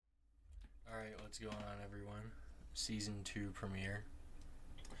What's going on, everyone? Season 2 premiere.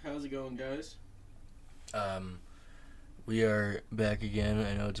 How's it going, guys? We are back again.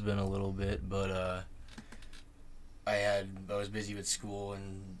 I know it's been a little bit, but I was busy with school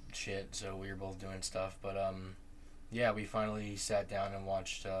and shit, so we were both doing stuff. But yeah, we finally sat down and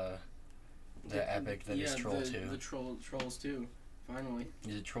watched the epic that is Troll 2. The Trolls 2, finally.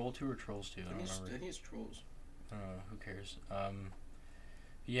 Is it Troll 2 or Trolls 2? I don't remember. I think it's Trolls. I don't know. Who cares?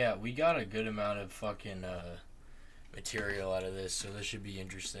 Yeah, we got a good amount of fucking material out of this, so this should be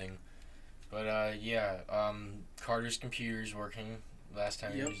interesting. But yeah, Carter's computer's working. Last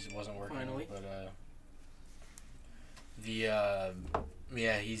time it wasn't working. Finally. But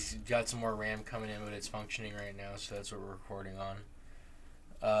yeah, he's got some more RAM coming in, but it's functioning right now, so that's what we're recording on.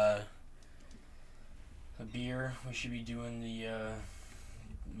 A beer. We should be doing the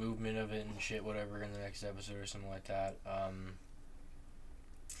movement of it and shit, whatever, in the next episode or something like that.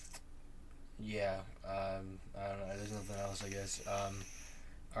 Yeah, I don't know, there's nothing else, I guess.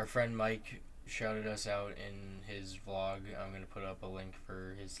 Our friend Mike shouted us out in his vlog. I'm going to put up a link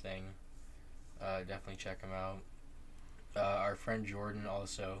for his thing. Definitely check him out. Our friend Jordan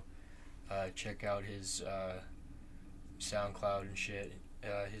also, check out his SoundCloud and shit.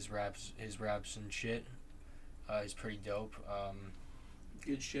 His raps and shit. He's pretty dope.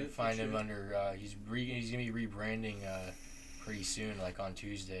 Good shit. Find him under, he's going to be rebranding pretty soon, like on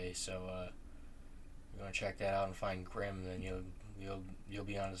Tuesday, so you want to check that out and find Grim, then you'll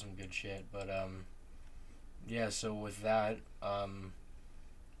be onto some good shit. But yeah, so with that,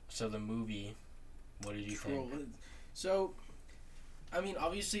 so the movie, what did you think? So, I mean,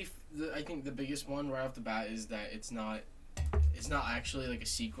 obviously, I think the biggest one right off the bat is that it's not actually like a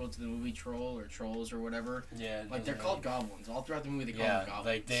sequel to the movie Troll or Trolls or whatever. Yeah, like they're called goblins. All throughout the movie, they call them goblins.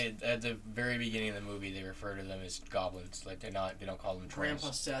 Like they at the very beginning of the movie, they refer to them as goblins. Like they don't call them trolls.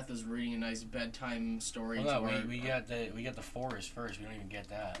 Grandpa Seth is reading a nice bedtime story. Well, no, we got the forest first. We don't even get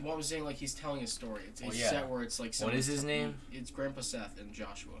that. Well, I'm saying like he's telling a story. It's yeah. set where it's like. What is his name? It's Grandpa Seth and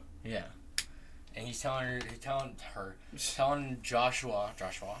Joshua. Yeah, and he's telling Joshua.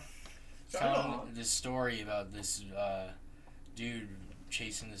 Telling this story about this dude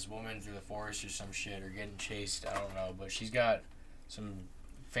chasing this woman through the forest or some shit, or getting chased, I don't know, but she's got some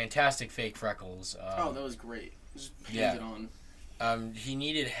fantastic fake freckles. That was great. Just painted on. He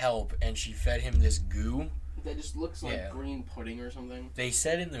needed help, and she fed him this goo. That just looks like green pudding or something. They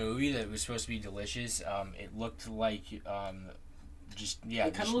said in the movie that it was supposed to be delicious. It looked like, it kind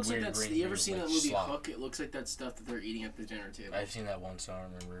of looks like that. You ever seen that movie slop. Hook? It looks like that stuff that they're eating at the dinner table. I've seen that once, so I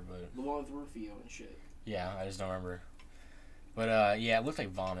don't remember, but... The one with Rufio and shit. Yeah, I just don't remember. But, yeah, it looked like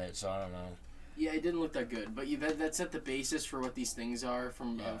vomit, so I don't know. Yeah, it didn't look that good, but that set the basis for what these things are.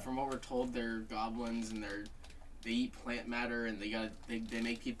 From what we're told, they're goblins, and they eat plant matter, and they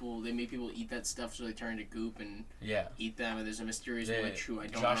make people eat that stuff, so they turn into goop and eat them. And there's a mysterious witch who I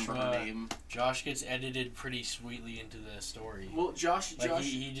don't remember her name. Josh gets edited pretty sweetly into the story. Well, Josh,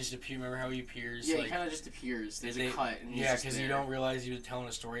 he just appears. Remember how he appears? Yeah, he kind of just appears. There's a cut. And because you don't realize he was telling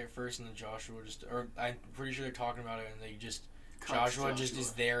a story at first, and then Joshua I'm pretty sure they're talking about it, and they just. Joshua just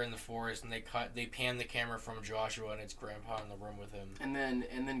is there in the forest, and they pan the camera from Joshua, and it's Grandpa in the room with him. And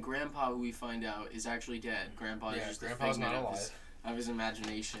then Grandpa, who we find out is actually dead. Grandpa is just Grandpa's not alive. Of his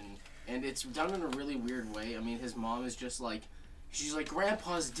imagination, and it's done in a really weird way. I mean, his mom is just like, she's like,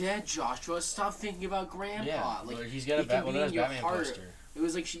 Grandpa's dead, Joshua. Stop thinking about Grandpa. Yeah, like he's got a Batman poster. It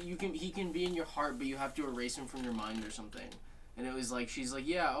was like he can be in your heart, but you have to erase him from your mind or something. And it was like, she's like,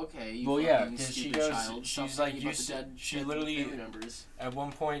 yeah, okay. Because she goes, child. she's like, she literally, family members. At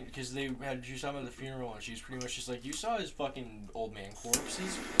one point, because she was talking about the funeral, and she's pretty much just like, you saw his fucking old man corpse,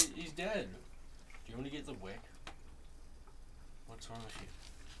 he's dead. Do you want to get the wick? What's wrong with you?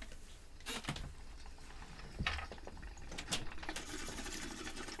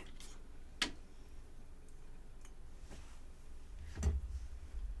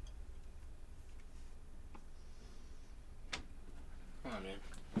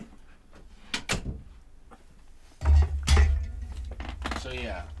 So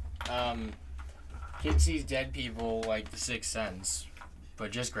yeah, kid sees dead people like The Sixth Sense,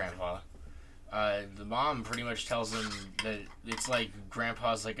 but just Grandpa. The mom pretty much tells him that it's like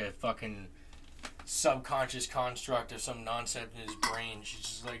Grandpa's like a fucking subconscious construct of some nonsense in his brain. She's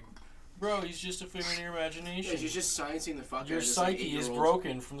just like, bro, he's just a figment in your imagination. Yeah, she's just sciencing the fuck out of Your psyche is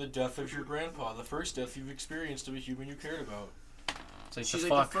broken from the death of your grandpa, the first death you've experienced of a human you cared about. Like she's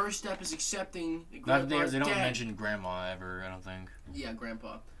like, the first step is accepting that Grandpa's They don't dead. mention Grandma ever, I don't think. Yeah,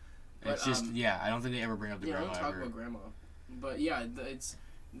 Grandpa. It's just, I don't think they ever bring up the Grandma ever. Yeah, I don't talk about Grandma. But yeah,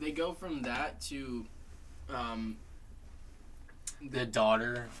 they go from that to, the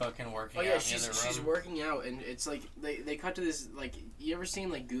daughter fucking working out in the other room. She's working out, and it's like they cut to this, like, you ever seen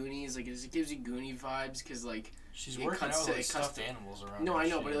like Goonies? Like, it gives you Goonie vibes because like she's working out with like stuffed animals around. No, I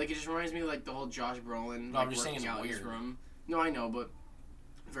know, but like it just reminds me of like the whole Josh Brolin. No, like, I'm just saying it's out weird. In his room. No, I know, but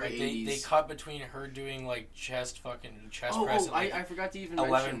very like 80s. They cut between her doing like chest press at like I forgot to even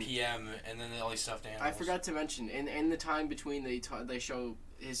 11 mention, p.m. and then all these stuffed animals. I forgot to mention in the time between they show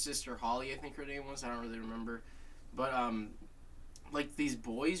his sister Holly, I think her name was. I don't really remember, but like these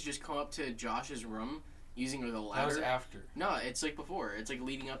boys just come up to Josh's room using the ladder. That was after. No, it's like before. It's like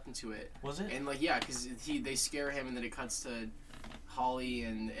leading up into it. Was it? And like yeah, because they scare him and then it cuts to Holly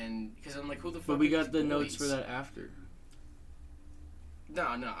and because I'm like, who the fuck? But we are got these the boys? notes for that after.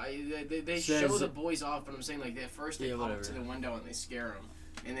 No, they show the boys off, but I'm saying like at first they pop up to the window and they scare them,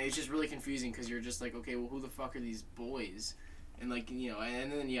 and it's just really confusing because you're just like, okay, well, who the fuck are these boys? And like, you know,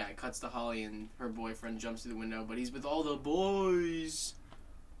 and then yeah, it cuts to Holly and her boyfriend jumps through the window, but he's with all the boys.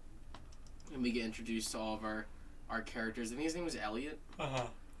 And we get introduced to all of our characters. I think his name was Elliot. And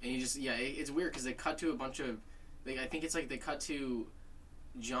he just it's weird because they cut to a bunch of, I think it's like they cut to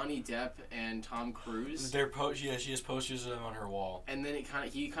Johnny Depp and Tom Cruise. She has posters of them on her wall. And then he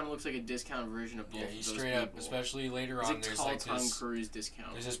kind of looks like a discount version of both. Yeah, he's straight up. Especially later on, there's like Tom Cruise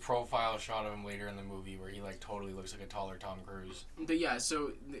discount. There's this profile shot of him later in the movie where he like totally looks like a taller Tom Cruise. But yeah,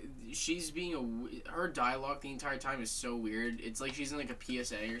 so she's being her dialogue the entire time is so weird. It's like she's in like a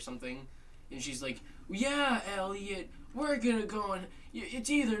PSA or something, and she's like, "Yeah, Elliot, we're gonna go and it's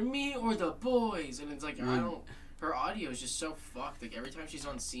either me or the boys," and it's like I don't. Her audio is just so fucked. Like every time she's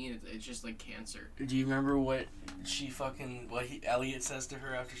on scene, it's just like cancer. Do you remember what Elliot says to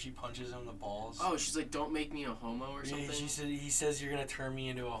her after she punches him in the balls? Oh, she's like, "Don't make me a homo" or something. Yeah, he says you're gonna turn me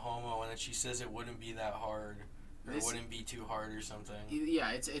into a homo, and then she says it wouldn't be that hard, or it wouldn't be too hard or something.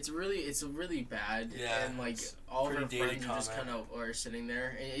 Yeah, it's really bad. Yeah, and like all of her friends just kind of are sitting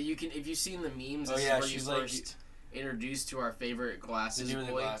there, and you can if you've seen the memes. Oh yeah, she's like. Introduced to our favorite glasses boy.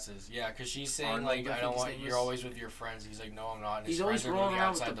 The glasses, yeah, because she's saying like, I don't want you're always with your friends. He's like, no, I'm not. And he's always rolling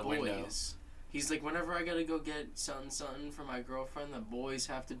around with the boys. He's like, whenever I gotta go get something for my girlfriend, the boys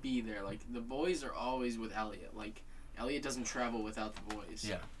have to be there. Like the boys are always with Elliot. Like Elliot doesn't travel without the boys.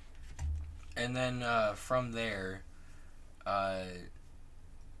 Yeah. And then from there, I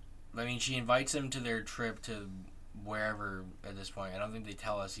mean, she invites him to their trip to wherever at this point. I don't think they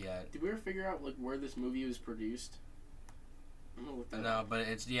tell us yet. Did we ever figure out like where this movie was produced? No, but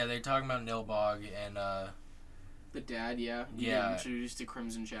it's they're talking about Nilbog and the dad, yeah. We get introduced to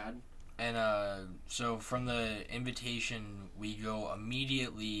Crimson Chad. And so from the invitation we go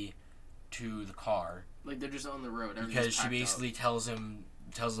immediately to the car. Like they're just on the road. Because she basically tells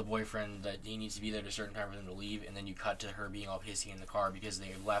the boyfriend that he needs to be there at a certain time for them to leave, and then you cut to her being all pissy in the car because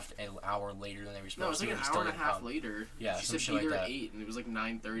they left an hour later than they were supposed to. No, it was like an hour and a half later. Yeah, she said be there at 8, and it was like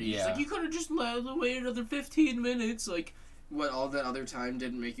 9:30. Yeah. She's like, you could have just waited another 15 minutes. Like, what, all that other time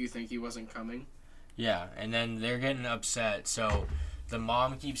didn't make you think he wasn't coming? Yeah, and then they're getting upset, so the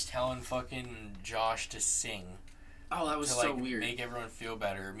mom keeps telling fucking Josh to sing. Oh, that was so weird. Make everyone feel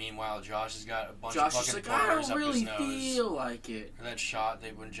better. Meanwhile, Josh has got a bunch of fucking boogers up his nose. I don't really feel like it. Or that shot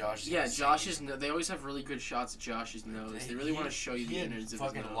when Josh. Yeah, Josh's. They always have really good shots of Josh's nose. They really want to show you the innards of his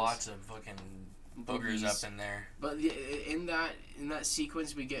nose. Fucking lots of fucking boogers up in there. But in that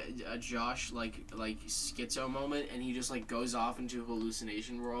sequence, we get a Josh like schizo moment, and he just like goes off into a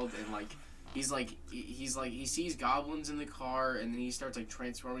hallucination world, and like. He sees goblins in the car, and then he starts like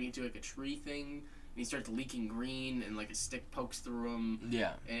transforming into like a tree thing, and he starts leaking green, and like a stick pokes through him.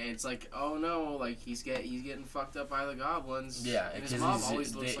 Yeah. And it's like, oh no, like he's getting fucked up by the goblins. Yeah. And his mom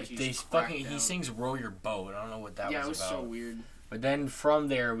always looks like he's he sings "Row Your Boat." I don't know what that was about. Yeah, it was so weird. But then from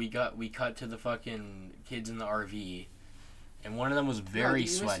there we cut to the fucking kids in the RV, and one of them was very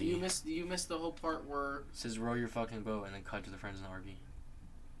sweaty. You missed the whole part where it says "Row your fucking boat" and then cut to the friends in the RV.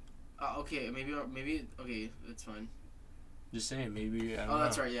 Okay, maybe okay, that's fine. Just saying, maybe. I don't know.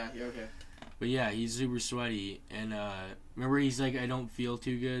 That's right. Yeah, you're okay. But yeah, he's super sweaty, and remember he's like, I don't feel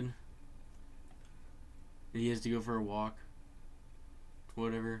too good. He has to go for a walk.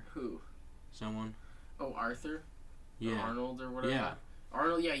 Whatever. Who? Someone. Oh, Arthur. Yeah. Or Arnold or whatever. Yeah.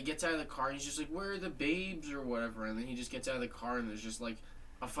 Arnold. Yeah, he gets out of the car and he's just like, "Where are the babes?" or whatever, and then he just gets out of the car and there's just like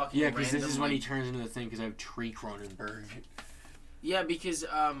a fucking. Yeah, because this is when he turns into the thing. Because I have Tree Cronenberg. Yeah, because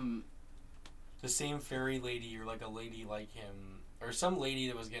the same fairy lady or like a lady like him or some lady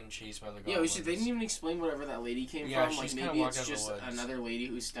that was getting chased by the goblins. Yeah, they didn't even explain wherever that lady came from. Like maybe it's just another lady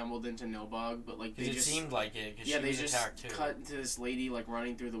who stumbled into Nilbog, but like it seemed like it. Cause she was attacked too. Cut into this lady like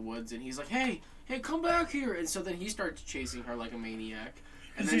running through the woods, and he's like, "Hey, come back here!" And so then he starts chasing her like a maniac.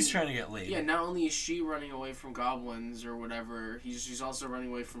 Because he's trying to get laid. Yeah, not only is she running away from goblins or whatever, she's also running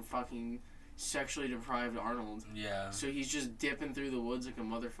away from fucking sexually deprived Arnold. Yeah. So he's just dipping through the woods like a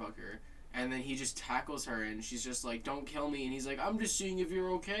motherfucker. And then he just tackles her, and she's just like, don't kill me. And he's like, I'm just seeing if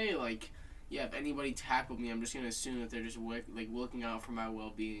you're okay. Like, yeah, if anybody tackled me, I'm just going to assume that they're just, like, looking out for my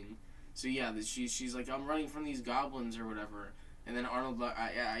well-being. So, yeah, she's like, I'm running from these goblins or whatever. And then Arnold,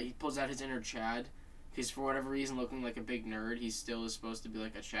 he pulls out his inner Chad. Because for whatever reason, looking like a big nerd, he still is supposed to be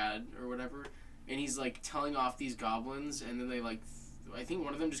like a Chad or whatever. And he's, like, telling off these goblins, and then they, like, I think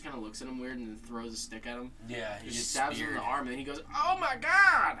one of them just kind of looks at him weird and then throws a stick at him. Yeah, he just stabs him in the arm, and then he goes, oh my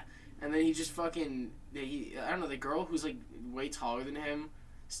god! And then he just fucking, I don't know, the girl who's, like, way taller than him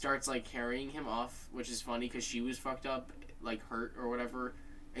starts, like, carrying him off, which is funny because she was fucked up, like, hurt or whatever,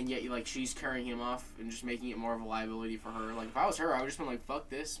 and yet, like, she's carrying him off and just making it more of a liability for her. Like, if I was her, I would just been like, fuck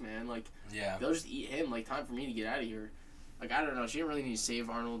this, man. Like, yeah, they'll just eat him. Like, time for me to get out of here. Like, I don't know. She didn't really need to save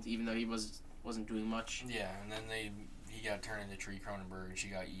Arnold, even though he wasn't doing much. Yeah, and then he got turned into Tree Cronenberg, and she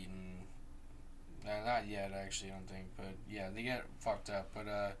got eaten. Not yet, actually, I don't think. But, yeah, they get fucked up. But,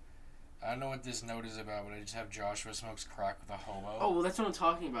 I don't know what this note is about, but I just have Joshua smokes crack with a hobo. Oh, well, that's what I'm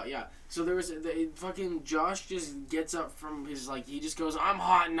talking about, yeah. So there was, fucking Josh just gets up from his, like, he just goes, I'm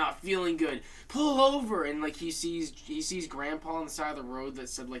hot and not feeling good. Pull over! And, like, he sees Grandpa on the side of the road that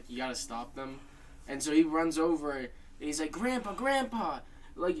said, like, you gotta stop them. And so he runs over, and he's like, Grandpa!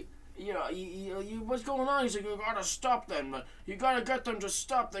 Like, you know, what's going on? He's like, you gotta stop them. You gotta get them to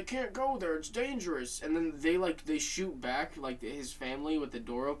stop. They can't go there. It's dangerous. And then they shoot back, like, his family with the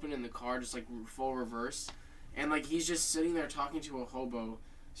door open in the car, just, like, full reverse. And, like, he's just sitting there talking to a hobo.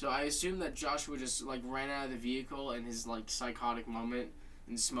 So I assume that Joshua just, like, ran out of the vehicle in his, like, psychotic moment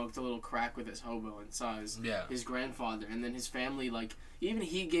and smoked a little crack with his hobo and saw his grandfather. And then his family, like, even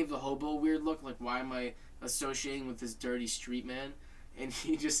he gave the hobo a weird look, like, why am I associating with this dirty street man? And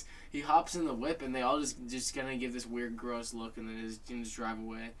he hops in the whip, and they all just kind of give this weird, gross look, and then just drive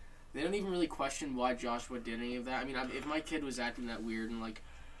away. They don't even really question why Joshua did any of that. I mean, if my kid was acting that weird and, like,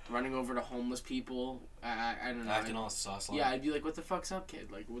 running over to homeless people, I don't know. Acting all sus. Yeah, I'd be like, what the fuck's up, kid?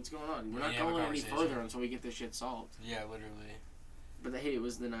 Like, what's going on? We're not going any further until we get this shit solved. Yeah, literally. But hey, it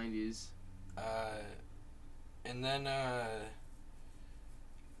was the 90s. And then, I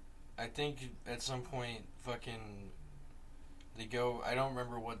think at some point, fucking... They go, I don't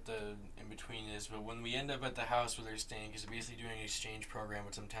remember what the in-between is, but when we end up at the house where they're staying, because they're basically doing an exchange program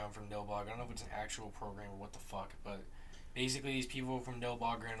with some town from Nilbog. I don't know if it's an actual program or what the fuck, but basically these people from Nilbog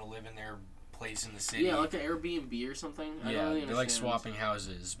are going to live in their place in the city. Yeah, like an Airbnb or something. Yeah, I don't really they're like swapping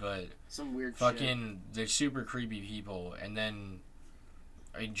houses, but some weird fucking, they're super creepy people. And then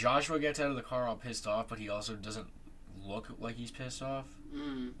Joshua gets out of the car all pissed off, but he also doesn't look like he's pissed off.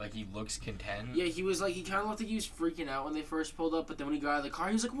 Like, he looks content. Yeah, he was like, he kind of looked like he was freaking out when they first pulled up, but then when he got out of the car,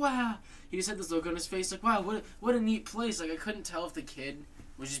 he was like, wow. He just had this look on his face, like, wow, what a neat place. Like, I couldn't tell if the kid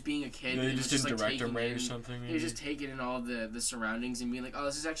was just being a kid. Yeah, he just didn't like, direct him right or something. He was just taking in all the surroundings and being like, oh,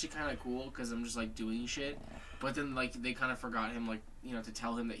 this is actually kind of cool because I'm just, like, doing shit. But then, like, they kind of forgot him, like, you know, to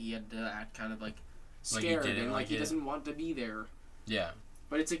tell him that he had to act kind of, like, scared and, like, he doesn't want to be there. Yeah.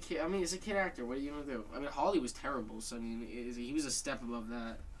 But it's a kid. I mean, it's a kid actor. What are you gonna do? I mean, Holly was terrible. So I mean, he was a step above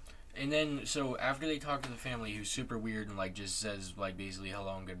that. And then, so after they talk to the family, who's super weird and like just says like basically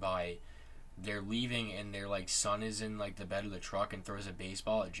hello and goodbye, they're leaving and their like son is in like the bed of the truck and throws a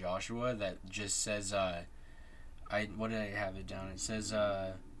baseball at Joshua that just says, what did I have it down? It says,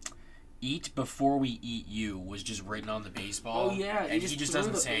 "Eat before we eat you" was just written on the baseball. Oh yeah, and he just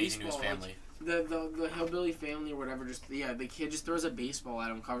doesn't say anything to his family. Like, the hillbilly family or whatever, the kid just throws a baseball at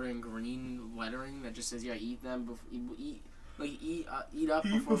him covered in green lettering that just says, yeah, eat them, eat up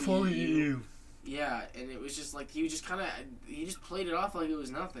before we eat you. Yeah, and it was just like, he just played it off like it was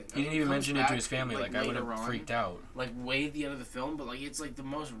nothing. He didn't even mention it to his family, like I would have freaked out. Like way at the end of the film, but like it's like the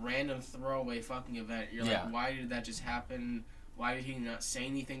most random throwaway fucking event. You're like, why did that just happen? Why did he not say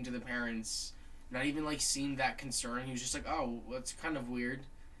anything to the parents? Not even like seem that concerned. He was just like, oh, that's kind of weird.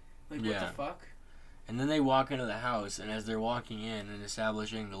 Like, what the fuck? And then they walk into the house, and as they're walking in and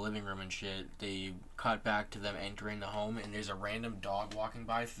establishing the living room and shit, they cut back to them entering the home, and there's a random dog walking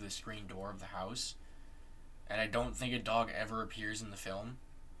by through the screen door of the house. And I don't think a dog ever appears in the film.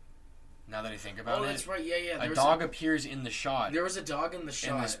 Now that I think about it. Oh, that's right, yeah. A dog appears in the shot. There was a dog in the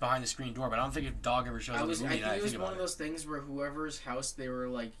shot. Behind the screen door, but I don't think a dog ever shows up in the movie. I think it was one of those things where whoever's house they were,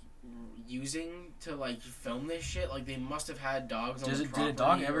 like, using to like film this shit, like they must have had dogs on the property. Did a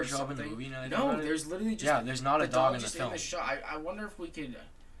dog ever show up in the movie? No, there's literally just there's not a dog in the film. In the shot. I wonder if we could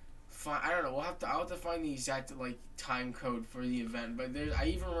I don't know. I'll have to find the exact like time code for the event. But I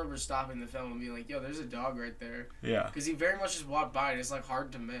even remember stopping the film and being like, "Yo, there's a dog right there." Yeah. Because he very much just walked by and it's like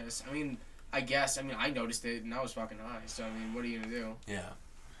hard to miss. I mean, I noticed it and I was fucking high. So I mean, what are you gonna do? Yeah.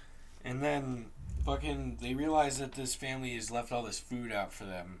 And then fucking they realize that this family has left all this food out for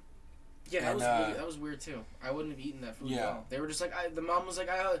them. Yeah, that was weird too. I wouldn't have eaten that food at all. They were just like, the mom was like,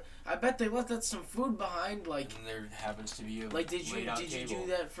 I bet they left us some food behind. Like, and there happens to be a like, did you do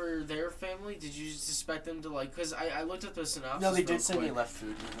that for their family? Did you suspect them to like? Because I looked up the synopsis. No, they did say they left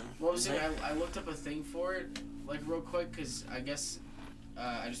food with them. What was it? I looked up a thing for it, like real quick, because I guess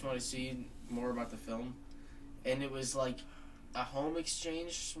I just want to see more about the film, and it was like a home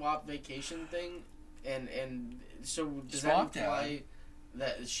exchange swap vacation thing, and so does that imply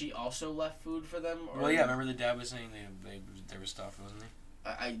that she also left food for them? Or well, yeah. Remember the dad was saying they were stuffed, wasn't he?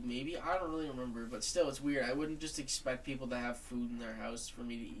 I don't really remember, but still, it's weird. I wouldn't just expect people to have food in their house for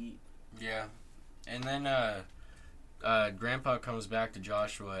me to eat. Yeah, and then Grandpa comes back to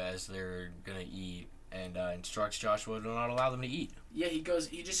Joshua as they're gonna eat and instructs Joshua to not allow them to eat. Yeah, he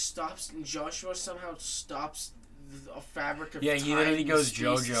just stops, and Joshua somehow stops a fabric of time. Yeah, he literally goes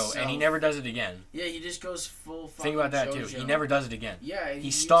JoJo, and he never does it again. Yeah, he just goes full fucking Think about that, JoJo. too. He never does it again. Yeah,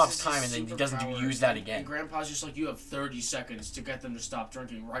 he stops time, and then he doesn't use that again. And Grandpa's just like, you have 30 seconds to get them to stop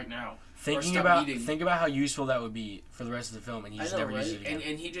drinking right now. Think about how useful that would be for the rest of the film, and he just never uses it again.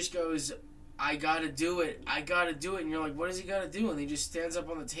 And he just goes, I gotta do it, and you're like, what does he gotta do? And he just stands up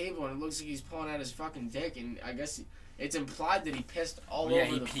on the table, and it looks like he's pulling out his fucking dick, and I guess it's implied that he pissed all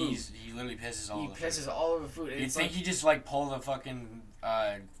over the food. He literally pisses all over the food. He pisses all over the food. You'd think he just, like, pull the fucking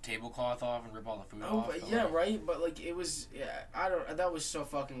tablecloth off and rip all the food off. But yeah, right? But, like, it was... Yeah, that was so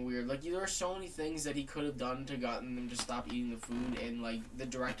fucking weird. Like, there were so many things that he could have done to gotten them to stop eating the food, and, like, the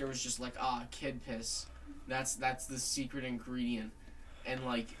director was just like, kid piss. That's the secret ingredient. And,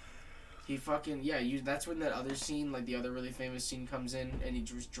 like... He fucking... Yeah, that's when that other scene, like, the other really famous scene comes in, and he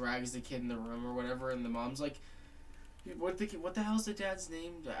just drags the kid in the room or whatever, and the mom's like... What the hell's the dad's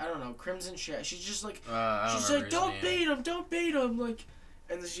name? I don't know. Crimson Shadow. She's just like, she's like, don't beat him, like,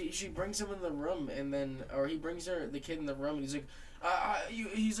 and then she brings him in the room, and then, or he brings the kid in the room, and he's like,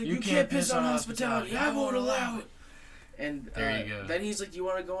 you can't piss on hospitality. I won't allow it. And there you go. Then he's like, you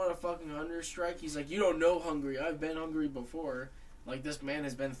want to go on a fucking hunger strike? He's like, you don't know hungry. I've been hungry before. Like, this man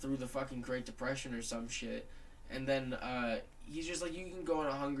has been through the fucking Great Depression or some shit. And then he's just like, you can go on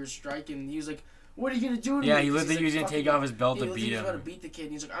a hunger strike, and he's like, what are you gonna do to me? Yeah, he literally was gonna take off his belt to beat him. He was about to beat the kid,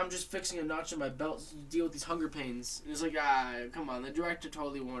 and he's like, I'm just fixing a notch in my belt to deal with these hunger pains. And he's like, come on. The director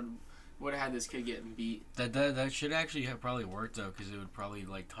totally would have had this kid getting beat. That should actually have probably worked, though, because it would probably,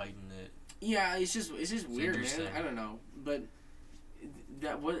 like, tighten it. Yeah, it's just weird, man. I don't know. But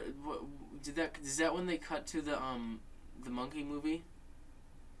is that when they cut to the monkey movie?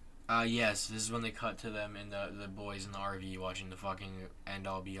 Yes, this is when they cut to them and the boys in the RV watching the fucking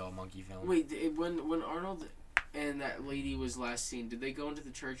end-all be-all monkey film. Wait, when Arnold and that lady was last seen, did they go into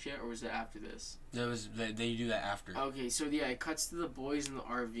the church yet, or was it after this? They do that after. Okay, so yeah, it cuts to the boys in the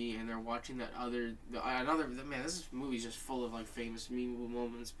RV, and they're watching that man, this movie's just full of, like, famous meme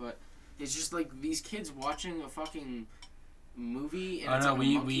moments, but it's just, like, these kids watching a fucking movie, and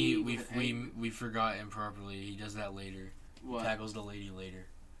we forgot improperly. He does that later. What? He tackles the lady later.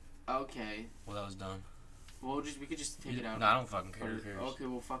 Okay. Well, that was dumb. Well, we could just take it out. No, I don't fucking care. Who cares? Okay,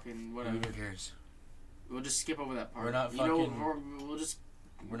 well, fucking whatever. Who cares? We'll just skip over that part. We're not fucking...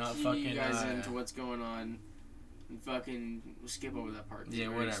 We're not key fucking... you guys into what's going on, and fucking we'll skip over that part. Yeah,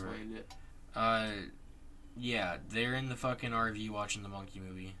 whatever. Explained it. Yeah, they're in the fucking RV watching the monkey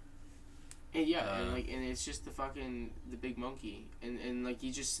movie. And and it's just the big monkey, and like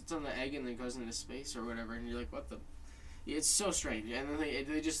he just sits on the egg and then goes into space or whatever, and you're like, what the. It's so strange, and then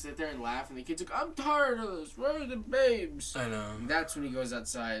they just sit there and laugh, and the kid's like, I'm tired of this, where are the babes? I know. And that's when he goes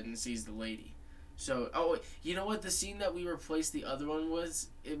outside and sees the lady. So, you know what the scene that we replaced the other one was?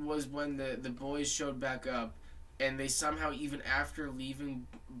 It was when the boys showed back up, and they somehow, even after leaving,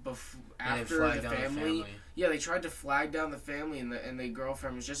 after the family, yeah, they tried to flag down the family, and the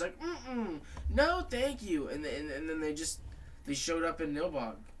girlfriend was just like, no, thank you, and then they showed up in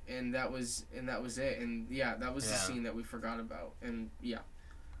Nilbog. And that was it. And yeah, that was the scene that we forgot about. And yeah.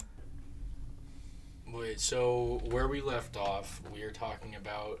 Wait, so where we left off, we were talking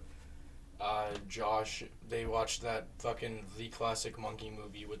about Josh. They watched that fucking the classic monkey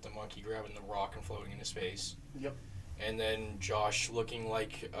movie with the monkey grabbing the rock and floating into space. Yep. And then Josh, looking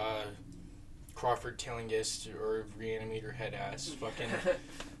like Crawford Tillinghast or Reanimator head ass, fucking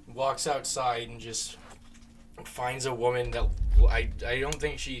walks outside and just finds a woman that I don't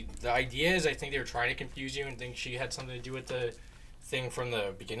think the idea is I think they were trying to confuse you and think she had something to do with the thing from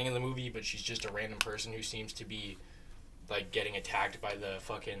the beginning of the movie, but she's just a random person who seems to be, like, getting attacked by the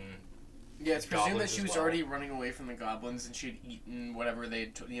fucking... Yeah, it's presumed that she was already running away from the goblins and she'd eaten whatever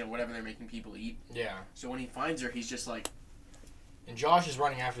whatever they're making people eat. Yeah. So when he finds her, he's just like... And Josh is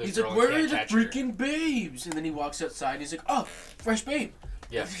running after this girl. He's like, where are the freaking babes? And then he walks outside and he's like, oh, fresh babe.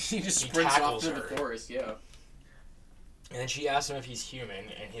 Yeah. He just sprints off to the forest, yeah. And then she asks him if he's human,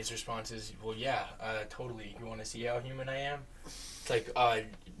 and his response is, well, yeah, totally. You want to see how human I am? It's like,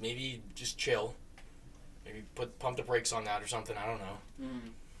 maybe just chill. Maybe pump the brakes on that or something, I don't know.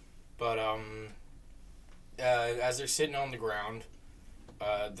 Mm. But, as they're sitting on the ground,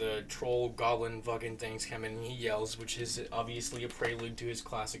 the troll goblin fucking things come in and he yells, which is obviously a prelude to his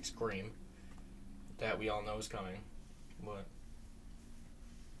classic scream that we all know is coming. What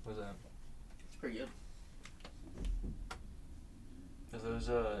was that? It's pretty good. Those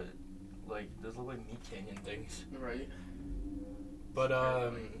those look like meat canyon things. Right. But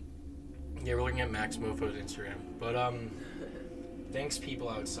yeah, we're looking at Max Mofo's Instagram. But thanks people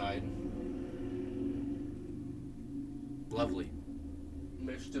outside. Lovely.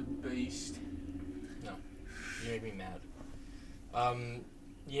 Mr. Beast. No, you make me mad. And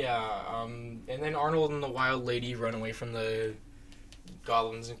then Arnold and the Wild Lady run away from the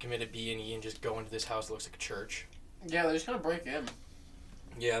goblins and commit a B&E and just go into this house that looks like a church. Yeah, they're just gonna break in.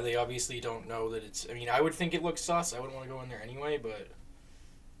 Yeah, they obviously don't know that it's... I mean, I would think it looks sus. I wouldn't want to go in there anyway, but,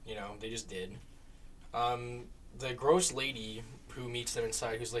 you know, they just did. The gross lady who meets them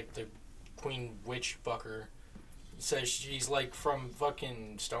inside, who's like the queen witch fucker, says she's like from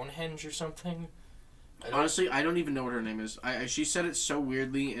fucking Stonehenge or something. Honestly, I don't even know what her name is. She said it so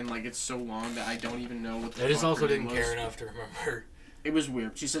weirdly and like it's so long that I don't even know what the I just also didn't care enough to remember. It was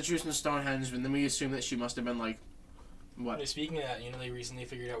weird. She said she was from Stonehenge, and then we assumed that she must have been like... What? Speaking of that, you know, they recently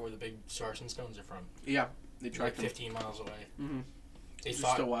figured out where the big Sarsen stones are from. Yeah, they tracked like 15 miles away. Mm-hmm. They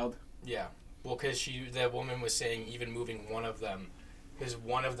thought still wild. Yeah, well, because that woman was saying even moving one of them, because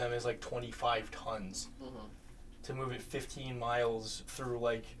one of them is like 25 tons. Mm-hmm. To move it 15 miles through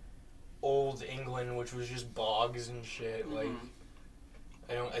like old England, which was just bogs and shit. Mm-hmm.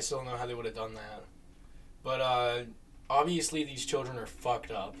 Like, I still don't know how they would have done that. But obviously these children are fucked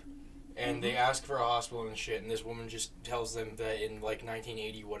up. And they ask for a hospital and shit, and this woman just tells them that in, like,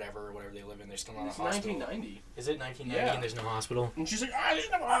 1980, whatever they live in, there's still not a hospital. It's 1990. Is it 1990 and there's no hospital? And she's like,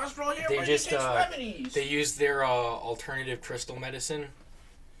 there's no hospital here, they just, they use their, alternative crystal medicine.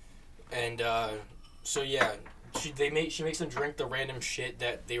 And, so yeah, she makes them drink the random shit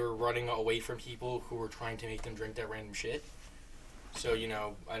that they were running away from people who were trying to make them drink that random shit. So, you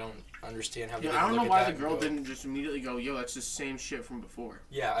know, I don't understand how they didn't I don't know look why at the that girl didn't just immediately go, yo, that's the same shit from before.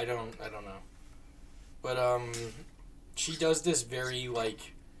 Yeah, I don't know. But, she does this very,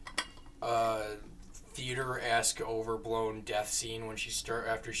 like, theater-esque overblown death scene when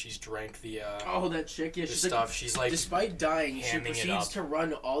after she's drank the, that chick, yeah, she's stuff. Like, she's like, despite dying, she proceeds to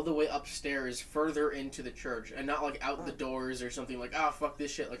run all the way upstairs further into the church and not, like, out the doors or something like, fuck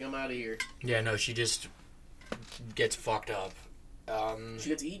this shit, like, I'm out of here. Yeah, no, she just gets fucked up. She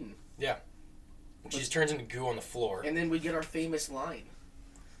gets eaten. Yeah. She just turns into goo on the floor. And then we get our famous line.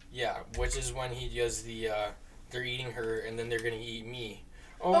 Yeah, which is when he does the, they're eating her and then they're gonna eat me.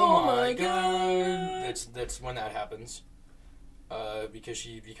 Oh my god! That's when that happens. Because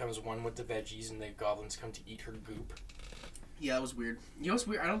she becomes one with the veggies and the goblins come to eat her goop. Yeah, that was weird. You know what's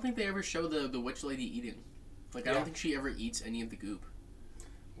weird? I don't think they ever show the witch lady eating. Like, I don't think she ever eats any of the goop.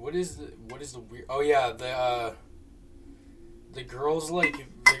 What is the weird... Oh yeah, the girls, like,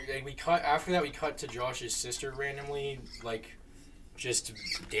 we cut to Josh's sister randomly, like, just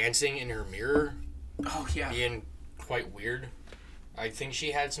dancing in her mirror. Oh, yeah. Being quite weird. I think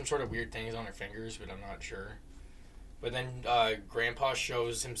she had some sort of weird things on her fingers, but I'm not sure. But then Grandpa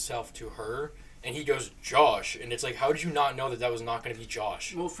shows himself to her, and he goes, Josh. And it's like, how did you not know that was not going to be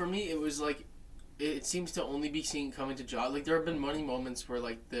Josh? Well, for me, it was like, it seems to only be seen coming to Josh. Like, there have been many moments where,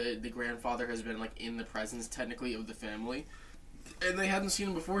 like, the grandfather has been, like, in the presence, technically, of the family. And they hadn't seen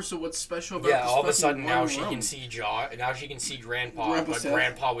him before, so what's special about this? Yeah, all of a sudden now she can see Josh. Now she can see Grandpa, but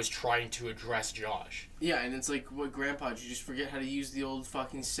Grandpa was trying to address Josh. Yeah, and it's like, what, Grandpa? Did you just forget how to use the old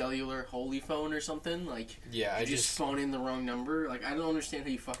fucking cellular holy phone or something? Like, yeah, I just phone in the wrong number. Like, I don't understand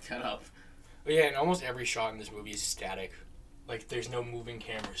how you fucked that up. But yeah, and almost every shot in this movie is static. Like, there's no moving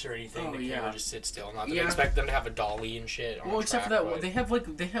cameras or anything. The camera just sits still. Not that I expect them to have a dolly and shit. Well, except for that, they have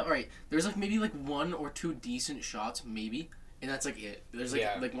alright. There's like maybe like one or two decent shots, maybe. And that's like it. There's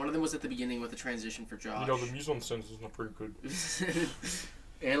like one of them was at the beginning with the transition for Josh. You know, the mise-en-scène is not pretty good.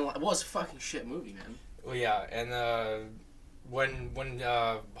 And well, it's a fucking shit movie, man. Well, yeah, and when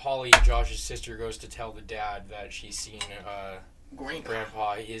Holly, Josh's sister, goes to tell the dad that she's seen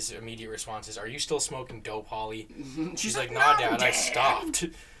Grandpa, his immediate response is, "Are you still smoking dope, Holly?" She's like, "No, "Nah, Dad, Dad. I stopped."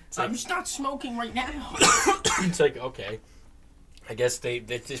 I'm just not smoking right now. It's like, okay. I guess the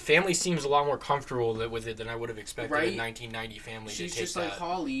family seems a lot more comfortable with it than I would have expected Right? a 1990 family She's to take just that. like,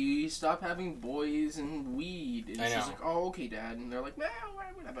 Holly, stop having boys and weed. And I know. she's like, oh, okay, Dad. And they're like, no,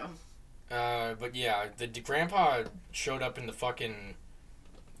 whatever. But yeah, the grandpa showed up in the fucking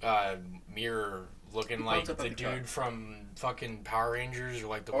mirror looking like the dude from fucking Power Rangers or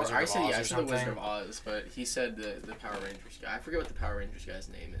like the Wizard of Oz or something. I said the Wizard of Oz, but he said the Power Rangers guy. I forget what the Power Rangers guy's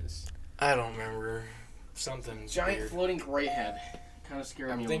name is. I don't remember. Something's Giant weird. floating gray head. Kind of scared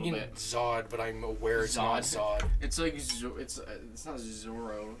me a little bit. I'm thinking Zod, but I'm aware it's not Zod. It's like it's not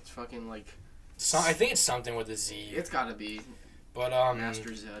Zorro. It's fucking like. I think it's something with a Z. It's gotta be. But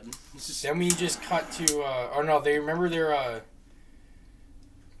Master Zed. Then we just cut to or no, they remember their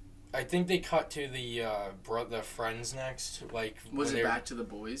I think they cut to the friends next. Like was it back to the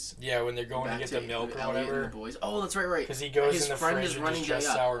boys? Yeah, when they're going to get the milk or whatever. And the boys. Oh, that's right. Because he goes in the fridge and just drinks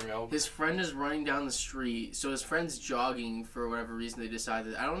sour milk. His friend is running down the street, so his friend's jogging for whatever reason. They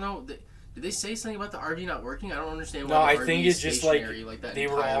decided. I don't know. Did they say something about the RV not working? I don't understand why. No, I think it's just like that they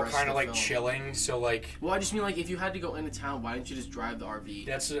were all kind of like chilling. So like. Well, I just mean like if you had to go into town, why didn't you just drive the RV?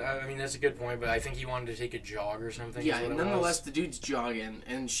 That's a good point, but I think he wanted to take a jog or something. Yeah, nonetheless, the dude's jogging,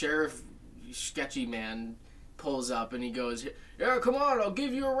 and Sheriff Sketchy Man pulls up and he goes, "Yeah, come on, I'll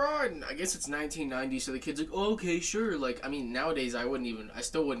give you a ride." And I guess it's 1990, so the kid's like, oh, "Okay, sure." Like, I mean, nowadays I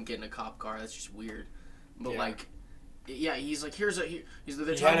still wouldn't get in a cop car. That's just weird. But like. Yeah, he's like, they're talking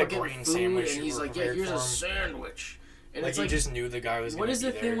about getting food, and he's like, yeah, here's a sandwich. And like, it's he just knew the guy was going to be there.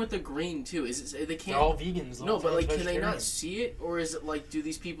 What is the thing with the green, too? Is it, they can't... They're all vegans. No, but, like, can they not see it? Or is it, like, do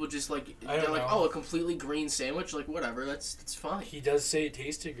these people just, like... They're like, oh, a completely green sandwich? Like, whatever, that's fine. He does say it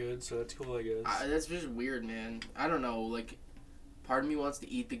tasted good, so that's cool, I guess. That's just weird, man. I don't know, like, part of me wants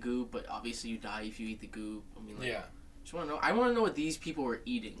to eat the goop, but obviously you die if you eat the goop. I mean, like... Yeah. Just want to know... I want to know what these people were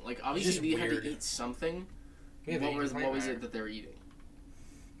eating. Like, obviously they had to eat something... Yeah, what was it that they were eating?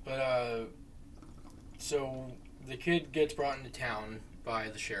 But, so the kid gets brought into town by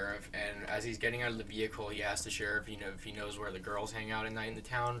the sheriff, and as he's getting out of the vehicle, he asks the sheriff, if he knows where the girls hang out at night in the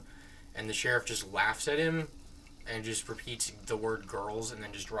town, and the sheriff just laughs at him and just repeats the word girls and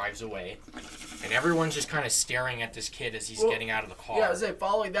then just drives away. And everyone's just kind of staring at this kid as he's getting out of the car. Yeah, I was saying,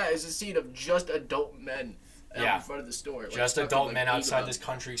 following that is a scene of just adult men out in front of the store. Just adult men outside this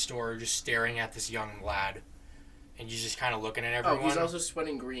country store just staring at this young lad. And he's just kind of looking at everyone. Oh, he's also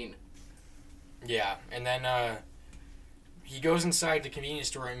sweating green. Yeah, and then he goes inside the convenience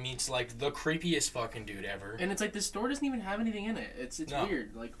store and meets like the creepiest fucking dude ever. And it's like the store doesn't even have anything in it. It's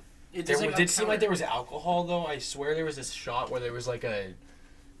weird. Like it did seem like there was alcohol though. I swear there was this shot where there was like a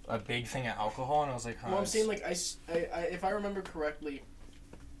big thing of alcohol, and I was like, huh. Well, I'm saying like I if I remember correctly,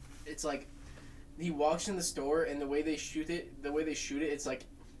 it's like he walks in the store and the way they shoot it, it's like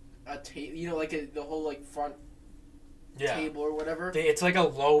a the whole like front. Table or whatever. It's like a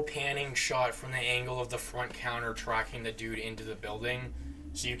low panning shot from the angle of the front counter tracking the dude into the building.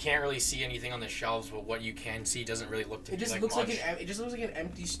 So you can't really see anything on the shelves, but what you can see doesn't really look to be like much. It just looks like an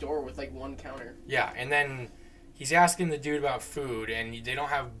empty store with like one counter. Yeah, and then he's asking the dude about food, and they don't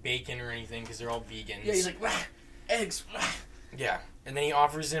have bacon or anything because they're all vegans. Yeah, he's like, eggs. Yeah, and then he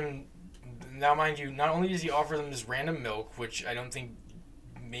offers him, now mind you, not only does he offer them this random milk, which I don't think...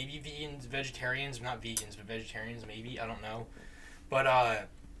 Maybe vegetarians, not vegans, but vegetarians, maybe, I don't know. But,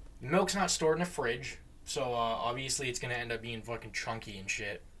 milk's not stored in a fridge, so, obviously it's gonna end up being fucking chunky and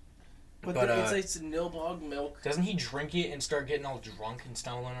shit. But it's Nilbog milk. Doesn't he drink it and start getting all drunk and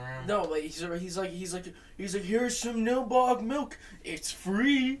stumbling around? No, like, he's like, here's some Nilbog milk, it's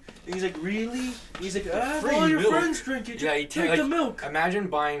free. And he's like, really? He's like, all your friends drink it, drink the milk. Imagine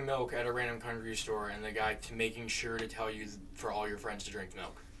buying milk at a random country store and the guy making sure to tell you for all your friends to drink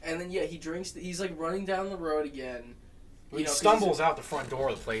milk. And then, he drinks, he's like running down the road again. He stumbles out the front door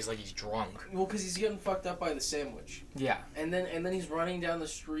of the place like he's drunk. Well, because he's getting fucked up by the sandwich. Yeah. And then he's running down the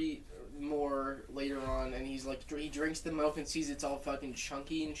street more later on, and he's like, he drinks the milk and sees it's all fucking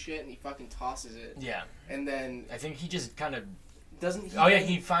chunky and shit, and he fucking tosses it. Yeah. And then I think he just kind of doesn't.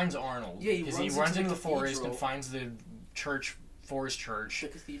 He finds Arnold. Yeah, he runs into the forest and finds the forest church. The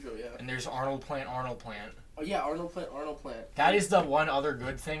cathedral, yeah. And there's Arnold Plant. Oh yeah, Arnold Plant. That is the one other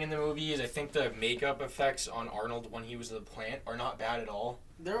good thing in the movie is I think the makeup effects on Arnold when he was the plant are not bad at all.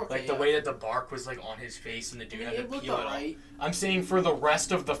 They're okay. Like the way that the bark was like on his face and the dude had to peel it right. I'm saying for the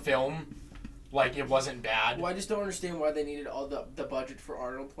rest of the film, like it wasn't bad. Well, I just don't understand why they needed all the budget for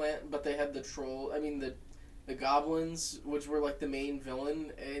Arnold Plant, but they had the troll. I mean The goblins, which were like the main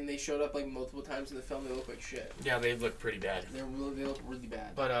villain, and they showed up like multiple times in the film. They look like shit. Yeah, they look pretty bad. They look really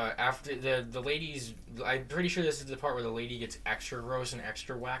bad. But after the ladies, I'm pretty sure this is the part where the lady gets extra gross and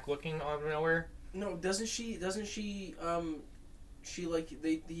extra whack looking out of nowhere. No, doesn't she? She like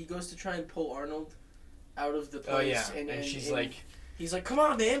he goes to try and pull Arnold out of the place. Oh yeah, and she's like, he's like, come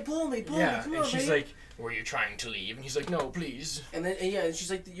on, man, pull me, come on, and she's man. like, were you trying to leave? And he's like, no, please. And then and she's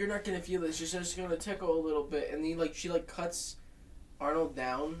like, you're not gonna feel this. You're just gonna tickle a little bit. And then she cuts Arnold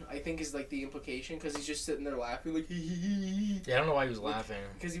down. I think is like the implication because he's just sitting there laughing like Yeah, I don't know why he was laughing.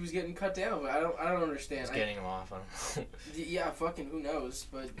 Because he was getting cut down, but I don't understand. He's getting him off. I don't know. Yeah, fucking who knows?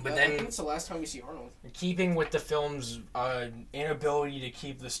 But then I think it's the last time we see Arnold. Keeping with the film's inability to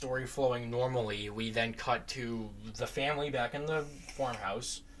keep the story flowing normally, we then cut to the family back in the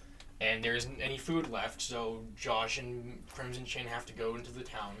farmhouse. And there isn't any food left, so Josh and Crimson Chin have to go into the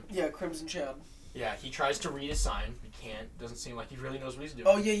town. Yeah, Crimson Chad. Yeah, he tries to read a sign. He can't. Doesn't seem like he really knows what he's doing.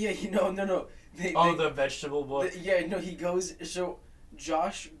 Oh, yeah. No. The vegetable book. He goes... So,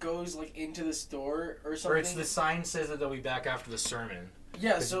 Josh goes, into the store or something. Or it's the sign says that they'll be back after the sermon.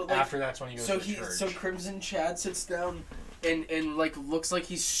 Yeah, so, after that's when he goes to church. So, Crimson Chad sits down and looks like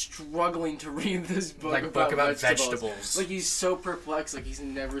he's struggling to read this book about vegetables. Like, he's so perplexed. Like, he's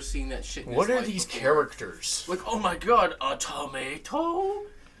never seen that shit in his life What are these characters? Like, oh my god, a tomato?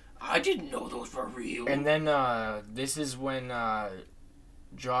 I didn't know those were real. And then this is when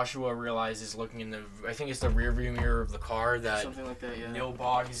Joshua realizes, looking in the, I think it's the rearview mirror of the car, that something like that, yeah.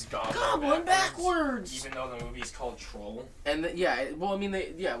 Nilbog's goblin backwards. Even though the movie's called Troll. And there's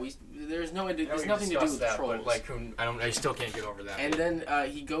nothing to do with that, trolls. But I still can't get over that. And then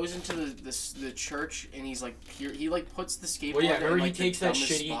he goes into the church and he's like, he puts the skateboard. Well, yeah, remember in, he takes that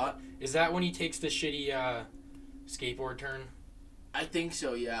shitty. Spot. Is that when he takes the shitty skateboard turn? I think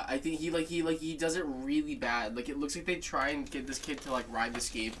so, yeah. I think he does it really bad. Like, it looks like they try and get this kid to ride the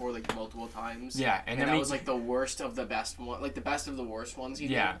skateboard multiple times. Yeah, and then that was the worst of the best one, the best of the worst ones he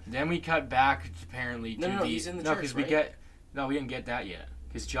did. Then we cut back apparently to he's in the church, right? We didn't get that yet.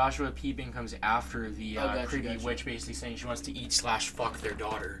 Because Joshua Peeping comes after the creepy witch, basically saying she wants to eat/fuck their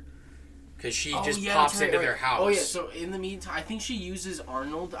daughter. Because she just pops into their house. Oh, yeah, so in the meantime, I think she uses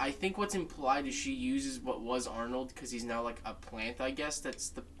Arnold. I think what's implied is she uses what was Arnold, because he's now, a plant, I guess. That's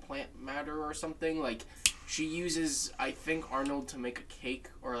the plant matter or something. She uses, I think, Arnold to make a cake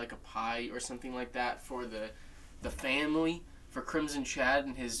or, a pie or something like that for the family, for Crimson Chad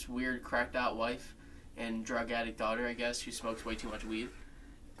and his weird, cracked-out wife and drug-addict daughter, I guess, who smokes way too much weed.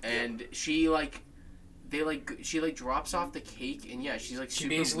 And she, she drops off the cake, and yeah, she's she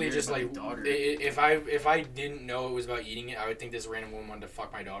basically just daughter. If I didn't know it was about eating it, I would think this random woman wanted to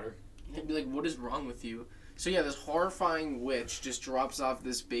fuck my daughter. I'd be like, what is wrong with you? So yeah, this horrifying witch just drops off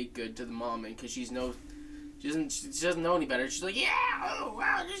this baked good to the mom, and because she doesn't know any better. She's like, yeah, oh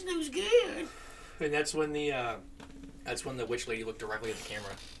wow, this looks good. And that's when the witch lady looked directly at the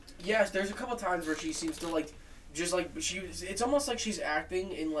camera. Yes, there's a couple times where she seems to it's almost like she's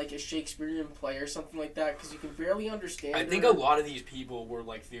acting in a Shakespearean play or something like that, because you can barely understand I think a lot of these people were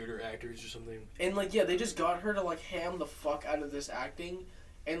theater actors or something. And they just got her to ham the fuck out of this acting,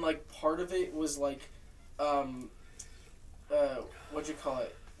 and part of it was what'd you call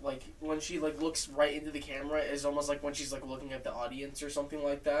it? When she looks right into the camera is almost like when she's looking at the audience or something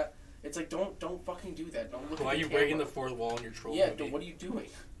like that. It's don't fucking do that. Don't look. Why at the are you breaking the fourth wall in your troll movie? Yeah, what are you doing?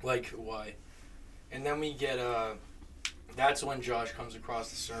 Why? And then we get, that's when Josh comes across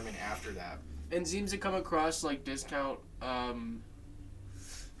the sermon after that. And seems to come across, Discount,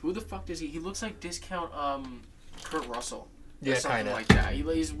 who the fuck does he looks like Discount, Kurt Russell. Yeah, kind of. Like that.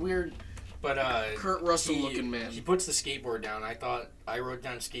 He's weird, but, Kurt Russell looking man. He puts the skateboard down. I wrote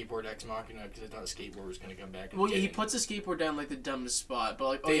down skateboard ex machina because I thought the skateboard was going to come back. Well, he puts the skateboard down the dumbest spot,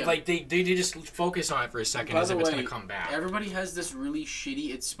 but they just focus on it for a second as if it's going to come back. Everybody has this really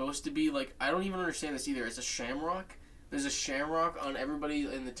shitty, it's supposed to be I don't even understand this either. It's a shamrock. There's a shamrock on everybody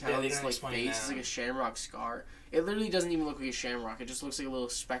in the town's face. It's like a shamrock scar. It literally doesn't even look like a shamrock. It just looks like a little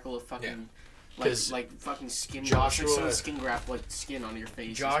speckle of fucking fucking skin. Joshua skin graft skin on your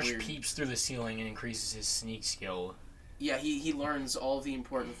face. Josh peeps through the ceiling and increases his sneak skill. Yeah, he learns all the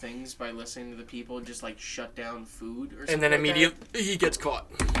important things by listening to the people just shut down food or something. And then immediately he gets caught.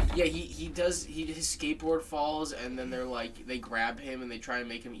 Yeah, he does. His skateboard falls, and then they grab him and they try and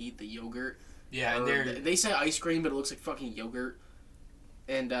make him eat the yogurt. Yeah, and they say ice cream, but it looks like fucking yogurt.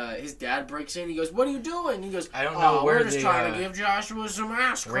 And his dad breaks in. He goes, "What are you doing?" He goes, "I don't know where we're just trying to give Joshua some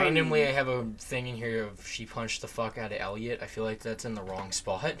ice cream." Randomly, I have a thing in here of she punched the fuck out of Elliot. I feel like that's in the wrong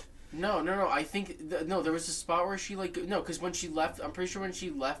spot. No. I think there was a spot where she like because when she left, I'm pretty sure when she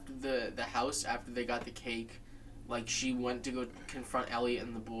left the house after they got the cake, like she went to go confront Elliot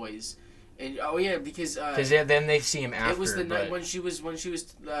and the boys, and because then they see him after. It was the night when she was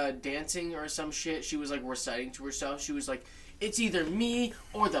dancing or some shit. She was like reciting to herself. She was like, "It's either me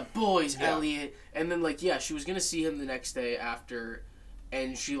or the boys, Elliot." And then she was gonna see him the next day after.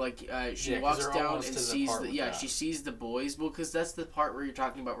 And she walks down and sees she sees the boys. Well, because that's the part where you're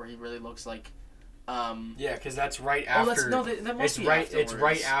talking about where he really looks like. Because that's right after. That must be right. Afterwards. It's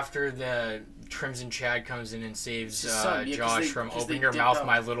right after the Crimson Chad comes in and saves Josh from "Open your mouth,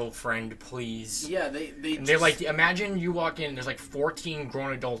 my little friend, please." Yeah, they like, imagine you walk in and there's like 14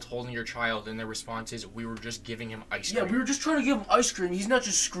 grown adults holding your child, and their response is, "We were just giving him ice cream." Yeah, we were just trying to give him ice cream. He's not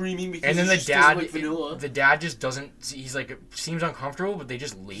just screaming because. And then vanilla. The dad just doesn't. He's like seems uncomfortable, but they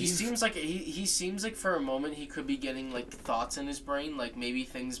just leave. He seems like for a moment he could be getting like thoughts in his brain, like maybe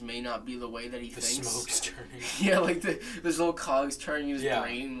things may not be the way that he thinks. The smoke's turning. Yeah, like there's little cogs turning in his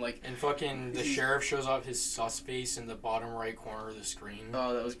brain, like. And fucking the sheriff shows up his sus face in the bottom right corner of the screen.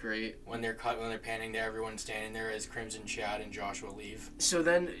 Oh, that was great. When they're panning to everyone standing there as Crimson Chad and Joshua leave. So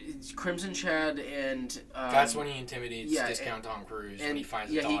then Crimson Chad and that's when he intimidates Discount Tom Cruise when he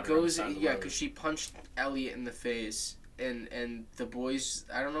finds the daughter. He goes because she punched Elliot in the face. And the boys,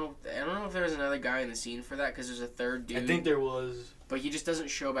 I don't know if there was another guy in the scene for that because there's a third dude. I think there was. But he just doesn't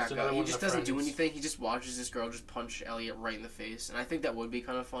show back up. He just doesn't do anything. He just watches this girl just punch Elliot right in the face. And I think that would be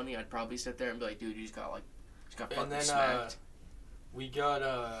kind of funny. I'd probably sit there and be like, dude, you just got fucking smacked. We got,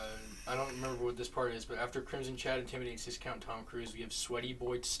 I don't remember what this part is, but after Crimson Chad intimidates Discount Tom Cruise, we have Sweaty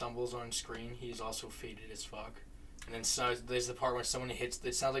Boy stumbles on screen. He is also faded as fuck. And then there's the part when it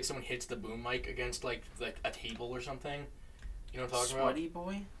sounds like someone hits the boom mic against like a table or something. You know what I'm talking about? Sweaty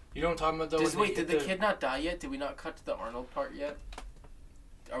Boy? You know what I'm talking about though? Did the kid not die yet? Did we not cut to the Arnold part yet?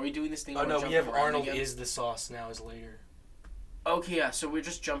 Are we doing this thing? Oh no, we have Arnold again? Is the sauce now is later. Okay, yeah, so we're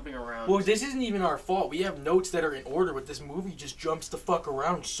just jumping around. Well, this isn't even our fault. We have notes that are in order, but this movie just jumps the fuck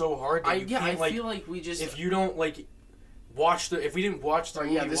around so hard that I feel like we just... If you don't, if we didn't watch the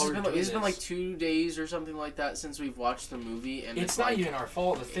movie... Yeah, this has been like 2 days or something like that since we've watched the movie, and it's not even our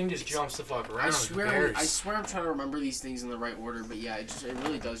fault. The thing just jumps the fuck around. I swear I'm trying to remember these things in the right order, but yeah, it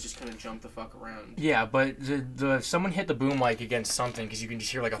really does just kind of jump the fuck around. Yeah, but someone hit the boom mic against something, because you can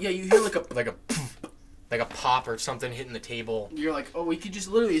just hear like a... Yeah, you hear like a... like a pop or something hitting the table. You're like, oh, we could just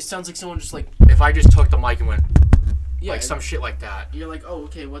literally... It sounds like someone just like... If I just took the mic and went... Yeah, like some shit like that. You're like, oh,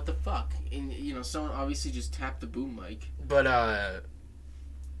 okay, what the fuck? And, someone obviously just tapped the boom mic. But,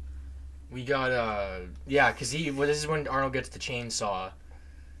 we got, yeah, because this is when Arnold gets the chainsaw.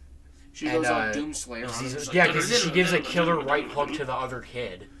 She goes on Doomslayer on him. Yeah, because she gives a killer right hook to the other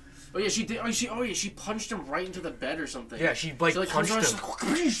kid. Oh, yeah, she did. She punched him right into the bed or something. Yeah, she punched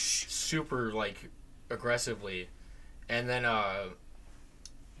him super, aggressively. And then,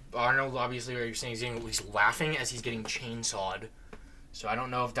 Arnold, obviously, what you're saying, he's laughing as he's getting chainsawed. So I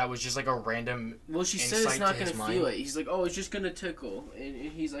don't know if that was just like a random. Well, she says he's not gonna feel it. He's like, oh, it's just gonna tickle, and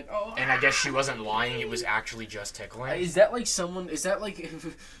he's like, oh. And I guess she wasn't lying. It was actually just tickling. Is that like someone? Is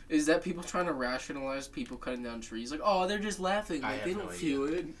that people trying to rationalize people cutting down trees? Like, oh, they're just laughing. Like they don't feel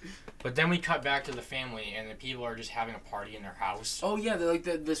it. But then we cut back to the family, and the people are just having a party in their house. Oh yeah, they're like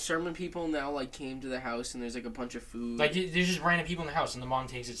the Sherman people now came to the house, and there's like a bunch of food. Like there's just random people in the house, and the mom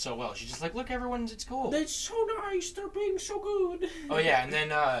takes it so well. She's just like, look, everyone's at school. That's so nice. They're being so good. Oh yeah, and then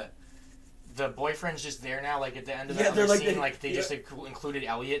the boyfriend's just there now. Like at the end of the scene, they just included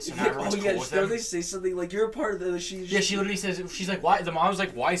Elliot, so now everyone's cool with him. They say something like, "You're a part of the." She literally says, "She's like, why?" The mom's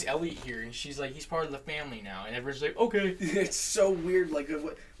like, "Why is Elliot here?" And she's like, "He's part of the family now." And everyone's like, "Okay." It's so weird. Like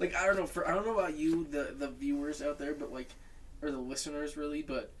I don't know. I don't know about you, the viewers out there, but or the listeners really,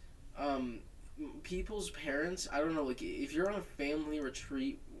 but people's parents. I don't know. Like if you're on a family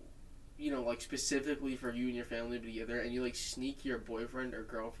retreat. Specifically for you and your family to be together, and you, sneak your boyfriend or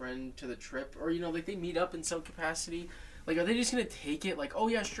girlfriend to the trip, or, they meet up in some capacity, are they just gonna take it, oh,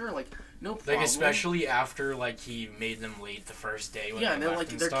 yeah, sure, no problem. Especially after, he made them late the first day when they left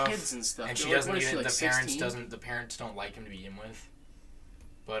and they're stuff. Kids and stuff. And she doesn't even, the parents don't like him to begin with.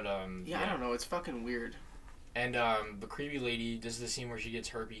 But, yeah, I don't know, it's fucking weird. And, the creepy lady does the scene where she gets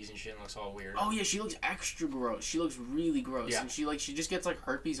herpes and shit and looks all weird. Oh, yeah, she looks extra gross. She looks really gross. Yeah. And she just gets,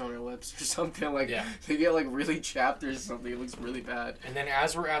 herpes on her lips or something. They get, really chapped or something. It looks really bad. And then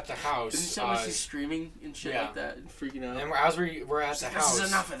as we're at the house... Isn't she she's screaming and shit like that and freaking out? And as we're at the house... This is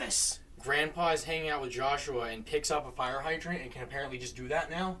enough of this. Grandpa is hanging out with Joshua and picks up a fire hydrant and can apparently just do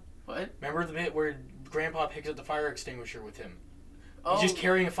that now. What? Remember the bit where Grandpa picks up the fire extinguisher with him? Oh. He's just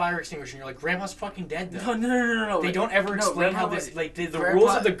carrying a fire extinguisher, and you're like, Grandpa's fucking dead, though. No. They don't ever explain how this... Like, the Grandpa,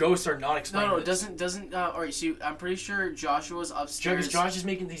 rules of the ghosts are not explained. No, doesn't... alright, so I'm pretty sure Joshua's upstairs... Josh is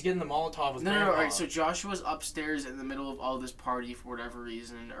he's getting the Molotov with Grandpa. Alright, so Joshua's upstairs in the middle of all this party for whatever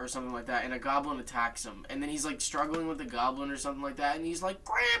reason, or something like that, and a goblin attacks him. And then he's, like, struggling with the goblin or something like that, and he's like,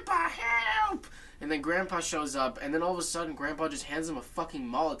 Grandpa, help! And then Grandpa shows up, and then all of a sudden, Grandpa just hands him a fucking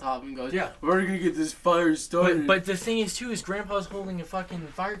Molotov and goes, we're gonna get this fire started. But the thing is, too, is Grandpa's holding a fucking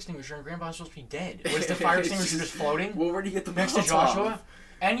fire extinguisher, and Grandpa's supposed to be dead. Was the fire extinguisher just floating? Well, where do you get the next Molotov? To Joshua?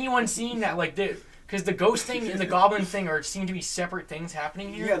 Anyone seeing that, like, because the ghost thing and the goblin thing seem to be separate things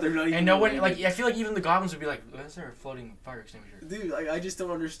happening here. Yeah, they're not even and no one, like, I feel like even the goblins would be like, why is there a floating fire extinguisher? Dude, like, I just don't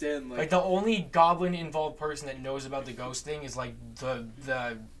understand, like... the only goblin-involved person that knows about the ghost thing is, like,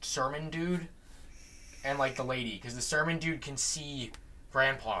 the sermon dude. And, like, the lady. Because the sermon dude can see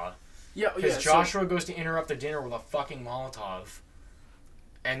Grandpa. Because Joshua goes to interrupt the dinner with a fucking Molotov.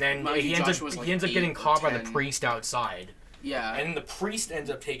 And then he ends up getting caught by the priest outside. Yeah. And then the priest ends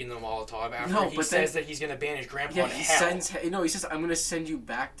up taking the Molotov after he says that he's going to banish Grandpa to hell. He says, I'm going to send you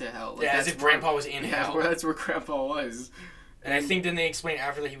back to hell. Like, as if Grandpa was in hell. That's where Grandpa was. And I think then they explain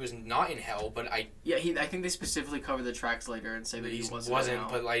after that he was not in hell, but I think they specifically cover the tracks later and say that he wasn't in hell.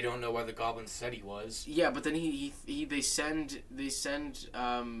 But I don't know why the goblins said he was. Yeah, but then he sends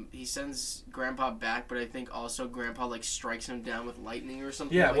Grandpa back, but I think also Grandpa like strikes him down with lightning or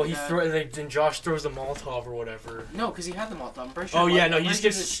something. Yeah, then Josh throws the Molotov or whatever. No, because he had the Molotov. I'm pretty sure. Oh yeah, no, he just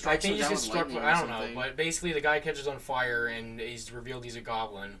gets. I think he just gets struck. I don't know, but basically the guy catches on fire and he's revealed he's a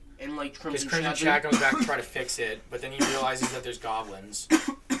goblin. And like Crimson Chad comes back to try to fix it, but then he realizes that there's goblins.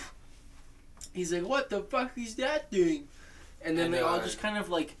 He's like, what the fuck is that thing? And then they all just kind of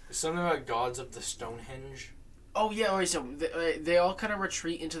like... Something about gods of the Stonehenge. Oh, yeah, alright, so they all kind of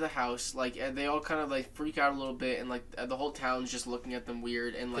retreat into the house, like, and they all kind of, like, freak out a little bit, and, like, the whole town's just looking at them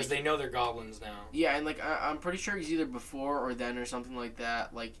weird, and, like... Because they know they're goblins now. Yeah, and, like, I'm pretty sure it's either before or then or something like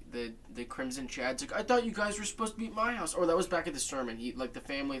that, like, the Crimson Chad's like, I thought you guys were supposed to be at my house, or that was back at the sermon, like, the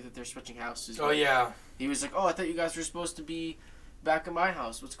family that they're switching houses with. Oh, yeah. He was like, oh, I thought you guys were supposed to be back at my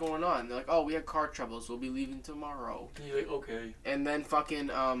house. What's going on? They're like, oh, we had car troubles. We'll be leaving tomorrow. And you're like, okay. And then fucking,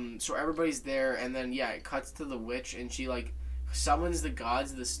 so everybody's there, and then, yeah, it cuts to the witch, and she, like, summons the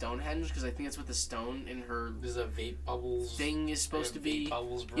gods of the Stonehenge, because I think it's what the stone in her... There's a vape bubbles... ...thing is supposed to be. Vape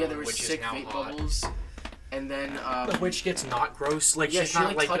bubbles, bro. Yeah, there were sick vape bubbles. And then, the witch gets not gross. Like, she's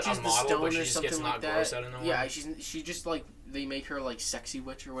not, like, touches a model, but she or just gets not like gross out of nowhere. Yeah, she just, like, they make her, like, sexy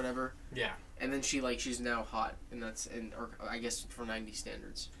witch or whatever. Yeah. And then she's now hot, and that's, or I guess for 90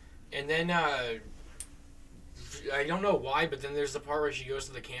 standards. And then, I don't know why, but then there's the part where she goes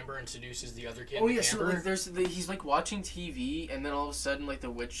to the camper and seduces the other kid. Oh yeah, so like he's like watching TV, and then all of a sudden like the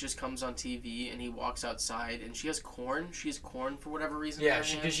witch just comes on TV, and he walks outside, and she has corn. She has corn for whatever reason. Yeah,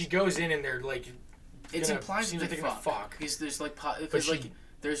 because she goes in and they're like, it's implied that they're gonna fuck. Because there's like,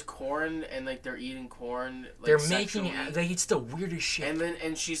 there's corn, and like they're eating corn. Like, they're making it's the weirdest shit.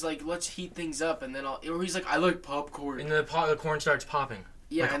 And she's like, let's heat things up, and then or he's like, I like popcorn. And the corn starts popping.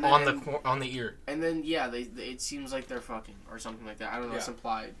 Yeah, like and then, on the ear. And then it seems like they're fucking or something like that. I don't know. Yeah. It's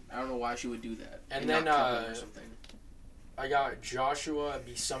implied. I don't know why she would do that. And then or something. I got Joshua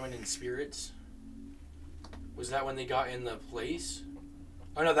be summoned in spirits. Was that when they got in the place?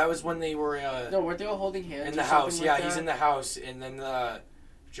 Oh no, that was when they were. No, weren't they all holding hands in the house? Yeah, he's in the house, and then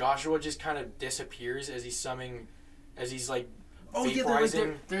Joshua just kind of disappears as he's summoning, as he's like. Oh yeah,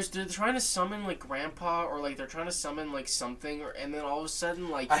 they're trying to summon like Grandpa, or like they're trying to summon like something, and then all of a sudden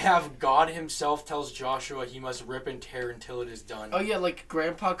like I have God himself tells Joshua he must rip and tear until it is done. Oh yeah, like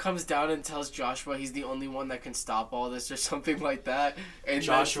Grandpa comes down and tells Joshua he's the only one that can stop all this or something like that, and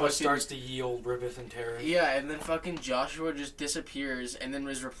Joshua starts to yield, rippeth and teareth. Yeah, and then fucking Joshua just disappears and then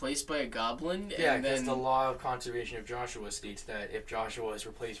was replaced by a goblin. Yeah, because the law of conservation of Joshua states that if Joshua is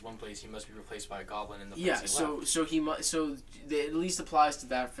replaced one place, he must be replaced by a goblin in the place he left. It at least applies to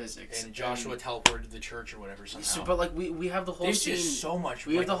that physics. And Joshua teleported to the church or whatever somehow. So, but like we have the whole scene. Just so much.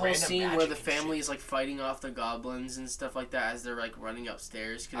 We have the whole scene where the family is like fighting off the goblins and stuff like that as they're like running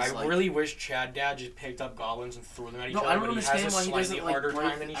upstairs. I really wish Chad Dad just picked up goblins and threw them at each other. I don't understand why he doesn't like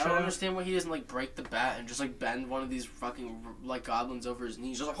break. I don't understand why he doesn't like break the bat and just like bend one of these fucking like goblins over his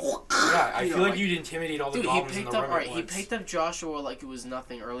knees. Just like yeah, I feel like you'd intimidate all the goblins in the room at once. He picked up Joshua like it was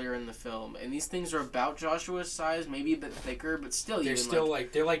nothing earlier in the film, and these things are about Joshua's size, maybe a bit thicker, but still. They're still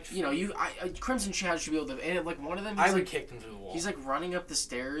they're like Crimson Chad should be able to, and like one of them. I would kick them through the wall. He's like running up the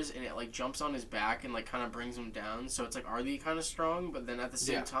stairs, and it like jumps on his back and like kind of brings him down. So it's like, are they kind of strong? But then at the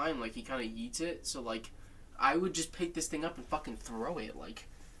same time, like he kind of yeets it. So like, I would just pick this thing up and fucking throw it. Like,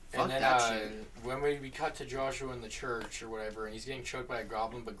 Fuck and then that shit. when we cut to Joshua in the church or whatever, and he's getting choked by a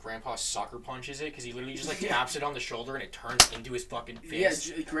goblin, but Grandpa sucker punches it because he literally just like taps it on the shoulder and it turns into his fucking face.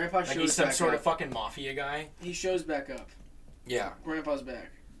 Yeah, Grandpa shows back up. Like he's some sort of fucking mafia guy. He shows back up. Yeah. Grandpa's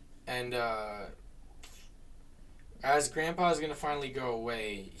back. And as Grandpa's gonna finally go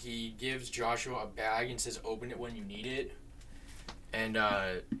away, he gives Joshua a bag and says, "Open it when you need it." And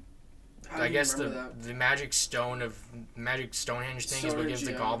I guess the magic Stonehenge thing is what gives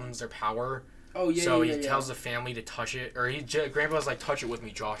the goblins their power. Oh yeah. So he tells the family to touch it, or Grandpa's like, "Touch it with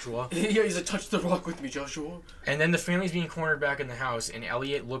me, Joshua." Yeah, he's like, "Touch the rock with me, Joshua." And then the family's being cornered back in the house, and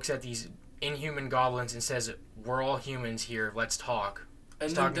Elliot looks at these inhuman goblins and says, "We're all humans here. Let's talk."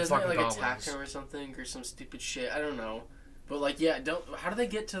 And then doesn't it like attack him or something or some stupid shit? I don't know. But like, yeah, how do they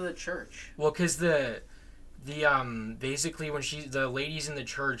get to the church? Well, because basically when the lady's in the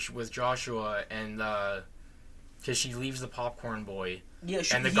church with Joshua and because she leaves the popcorn boy. Yeah,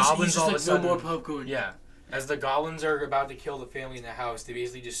 and the goblins all of a sudden, no more popcorn. Yeah, as the goblins are about to kill the family in the house, they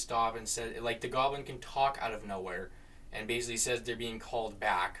basically just stop and say, like, the goblin can talk out of nowhere, and basically says they're being called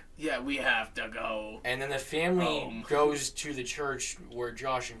back. Yeah, we have to go. And then the family goes to the church where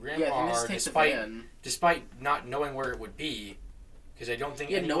Josh and Grandpa are, despite not knowing where it would be. Because I don't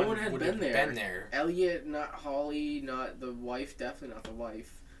think anyone no one had would been have been there. Elliot, not Holly, not the wife, definitely not the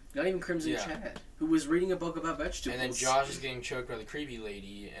wife. Not even Crimson Chad, who was reading a book about vegetables. And then Josh is getting choked by the creepy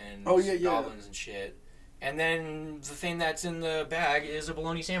lady and goblins and shit. And then the thing that's in the bag is a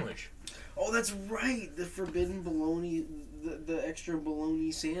bologna sandwich. Oh, that's right. The forbidden bologna, the extra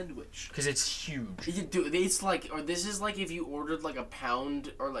bologna sandwich. Because it's huge. Dude, it's like, or this is like if you ordered like a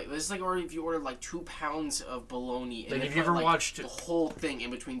pound, or like, this is like, or if you ordered like 2 pounds of bologna. Like, if you ever watched the whole thing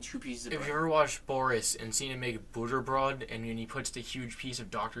in between 2 pieces of bread. If you ever watched Boris and seen him make butterbrod, and when he puts the huge piece of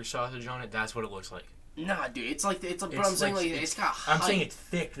doctor sausage on it, that's what it looks like. Nah, dude, it's like, but I'm saying like it's got height. I'm saying it's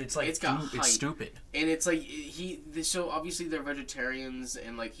thick. It's like, it's stupid. And it's like so obviously they're vegetarians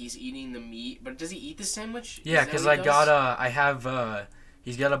and like he's eating the meat, but does he eat the sandwich? Yeah, because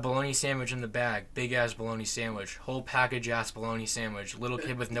he's got a bologna sandwich in the bag, big ass bologna sandwich, whole package ass bologna sandwich, little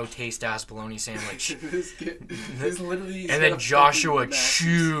kid with no taste ass bologna sandwich. this literally. And then Joshua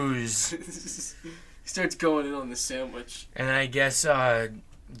chews. He starts going in on the sandwich. And then I guess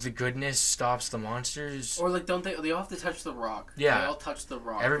the goodness stops the monsters. Or like, don't they all have to touch the rock? Yeah. They all touch the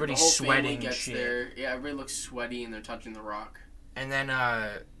rock. Everybody's the whole sweating gets shit. There. Yeah, everybody looks sweaty and they're touching the rock. And then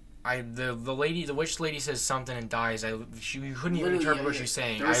the witch lady says something and dies. You couldn't even interpret what she's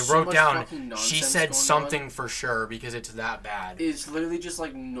saying. I wrote down she said something for sure because it's that bad. It's literally just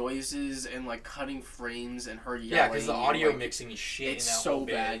like noises and like cutting frames and her yelling. Yeah, because the audio mixing is shit. It's so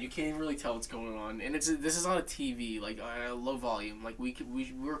bad. You can't even really tell what's going on. And this is on a TV, like on a low volume. Like we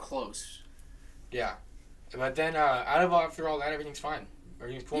were close. Yeah, but then after all that, everything's fine.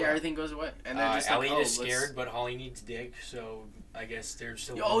 Everything's cool. Yeah, everything goes away. And then just Elliot is scared, but Holly needs dick, so I guess they're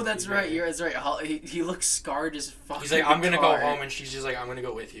still. Oh, that's right. That's right. He looks scarred as fuck. He's like, I'm gonna go home, and she's just like, I'm gonna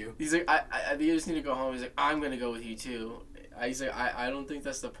go with you. He's like, I you just need to go home. He's like, I'm gonna go with you too. He's like, I don't think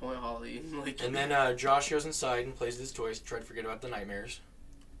that's the point, Holly. Like. And then Josh goes inside and plays with his toys to try to forget about the nightmares.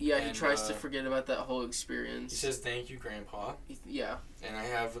 Yeah, he tries to forget about that whole experience. He says, "Thank you, Grandpa." Yeah. And I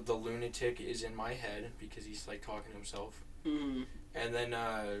have the lunatic is in my head because he's like talking to himself. Mm-hmm. And then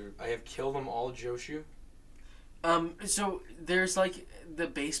I have killed them all, Joshu. So there's like the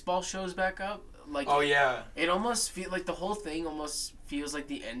baseball shows back up. Like, oh yeah. It almost feels like the whole thing almost feels like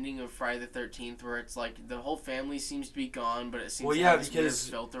the ending of Friday the 13th, where it's like the whole family seems to be gone, but it seems to have this weird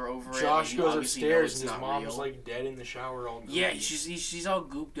filter over it. Josh goes upstairs and his mom's like dead in the shower all goopy. Yeah, she's all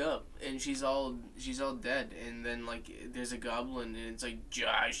gooped up and she's all dead, and then like there's a goblin and it's like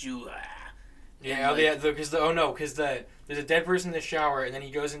Joshua. Yeah, because there's a dead person in the shower, and then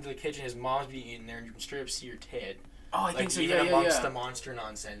he goes into the kitchen. His mom's being eaten there, and you can straight up see her tit. Oh, I think so. Even amongst the monster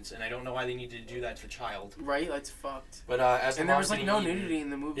nonsense, and I don't know why they need to do that to the child. Right, that's fucked. But there was like no nudity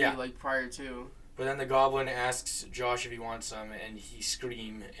in the movie, like prior to. But then the goblin asks Josh if he wants some, and he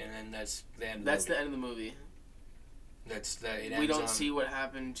screams, and then that's the end. That's the end of the movie. We don't see what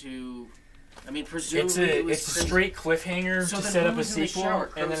happened to. I mean, presumably it's a straight cliffhanger to set up a sequel,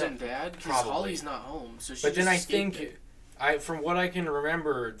 and then Dad, because Holly's not home, so she. But then I think. From what I can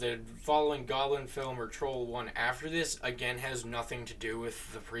remember, the following Goblin film or Troll one after this, again, has nothing to do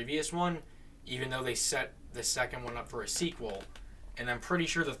with the previous one, even though they set the second one up for a sequel. And I'm pretty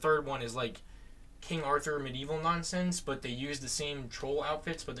sure the third one is like King Arthur medieval nonsense, but they use the same troll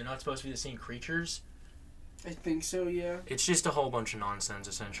outfits, but they're not supposed to be the same creatures. I think so, yeah. It's just a whole bunch of nonsense,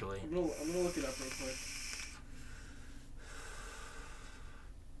 essentially. I'm gonna look it up real quick.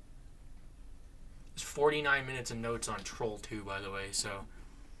 There's 49 minutes of notes on Troll 2, by the way, so...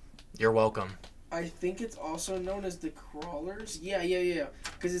 You're welcome. I think it's also known as the Crawlers. Yeah.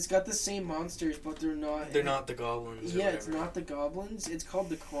 Because it's got the same monsters, but they're not. They're not the goblins. Yeah, it's not the goblins. It's called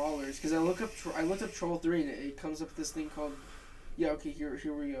the Crawlers. Because I looked up Troll 3 and it comes up with this thing called. Yeah. Okay. Here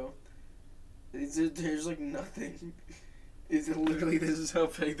we go. There's like nothing. It's literally, this is how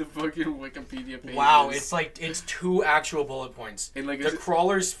big the fucking Wikipedia page is. It's 2 actual bullet points. And like the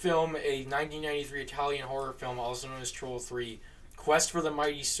Crawlers film, a 1993 Italian horror film, also known as Troll 3. Quest for the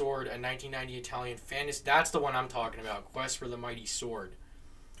Mighty Sword, a 1990 Italian fantasy. That's the one I'm talking about. Quest for the Mighty Sword.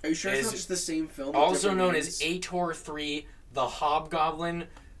 Are you sure it's not just the same film? Also known as Ator 3, the Hobgoblin.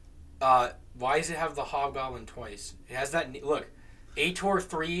 Why does it have the Hobgoblin twice? It has that. Look, Ator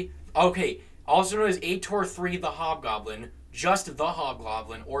 3. Okay. Also known as Ator 3, the Hobgoblin, just the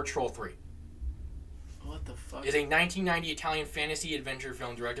Hobgoblin, or Troll 3. What the fuck? Is a 1990 Italian fantasy adventure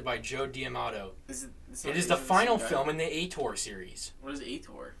film directed by Joe D'Amato. It is the the final film in the Ator series. What is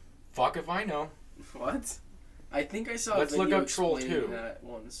Ator? Fuck if I know. What? I think I saw. Let's a video look up Troll 2. That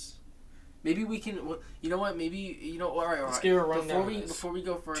once. Maybe we can. You know what? Maybe All right. Let's give a rundown. Before we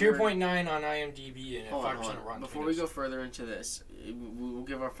go further. 2.9 on IMDb and 5% Rotten. Before we go further into this, we'll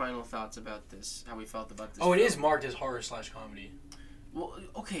give our final thoughts about this. How we felt about this. Oh, it is marked as horror/comedy. Well,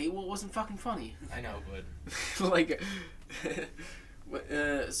 okay. Well, it wasn't fucking funny. I know, but like,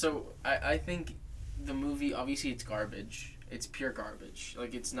 so I think the movie, obviously it's garbage. It's pure garbage.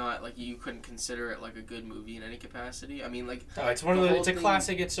 Like, it's not like you couldn't consider it like a good movie in any capacity. I mean, like, no, it's one of the. It's a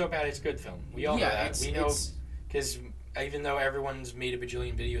classic. It's so bad it's good film. We all know that. We know because even though everyone's made a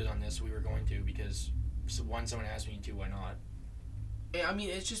bajillion videos on this, we were going to because someone asked me to. Why not? I mean,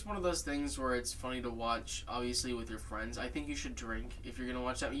 it's just one of those things where it's funny to watch, obviously, with your friends. I think you should drink if you're going to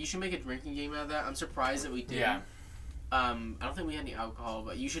watch that. You should make a drinking game out of that. I'm surprised that we did. Yeah. I don't think we had any alcohol,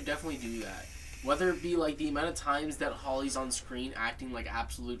 but you should definitely do that. Whether it be, like, the amount of times that Holly's on screen acting like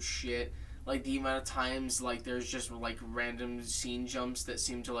absolute shit, like, the amount of times, like, there's just, like, random scene jumps that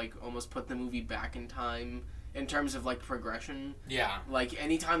seem to, like, almost put the movie back in time in terms of, like, progression. Yeah. Like,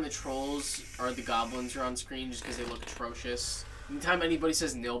 anytime the trolls or the goblins are on screen just because they look atrocious. Anytime anybody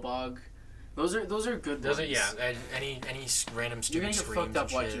says Nilbog, those are good ones. And any random stupid You're gonna get fucked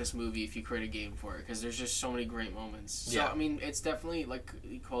up watching shit. This movie if you create a game for it because there's just so many great moments. So yeah. I mean, it's definitely like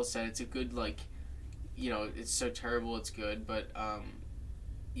Cole said, it's a good it's so terrible it's good, but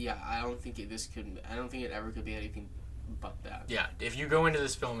yeah, I don't think it ever could be anything but that. Yeah, if you go into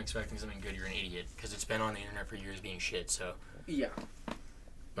this film expecting something good, you're an idiot because it's been on the internet for years being shit. So yeah,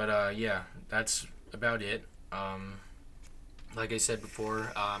 but yeah, that's about it. Like I said before,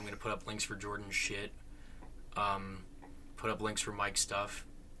 I'm going to put up links for Jordan's shit, put up links for Mike's stuff,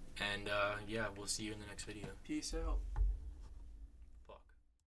 and yeah, we'll see you in the next video. Peace out.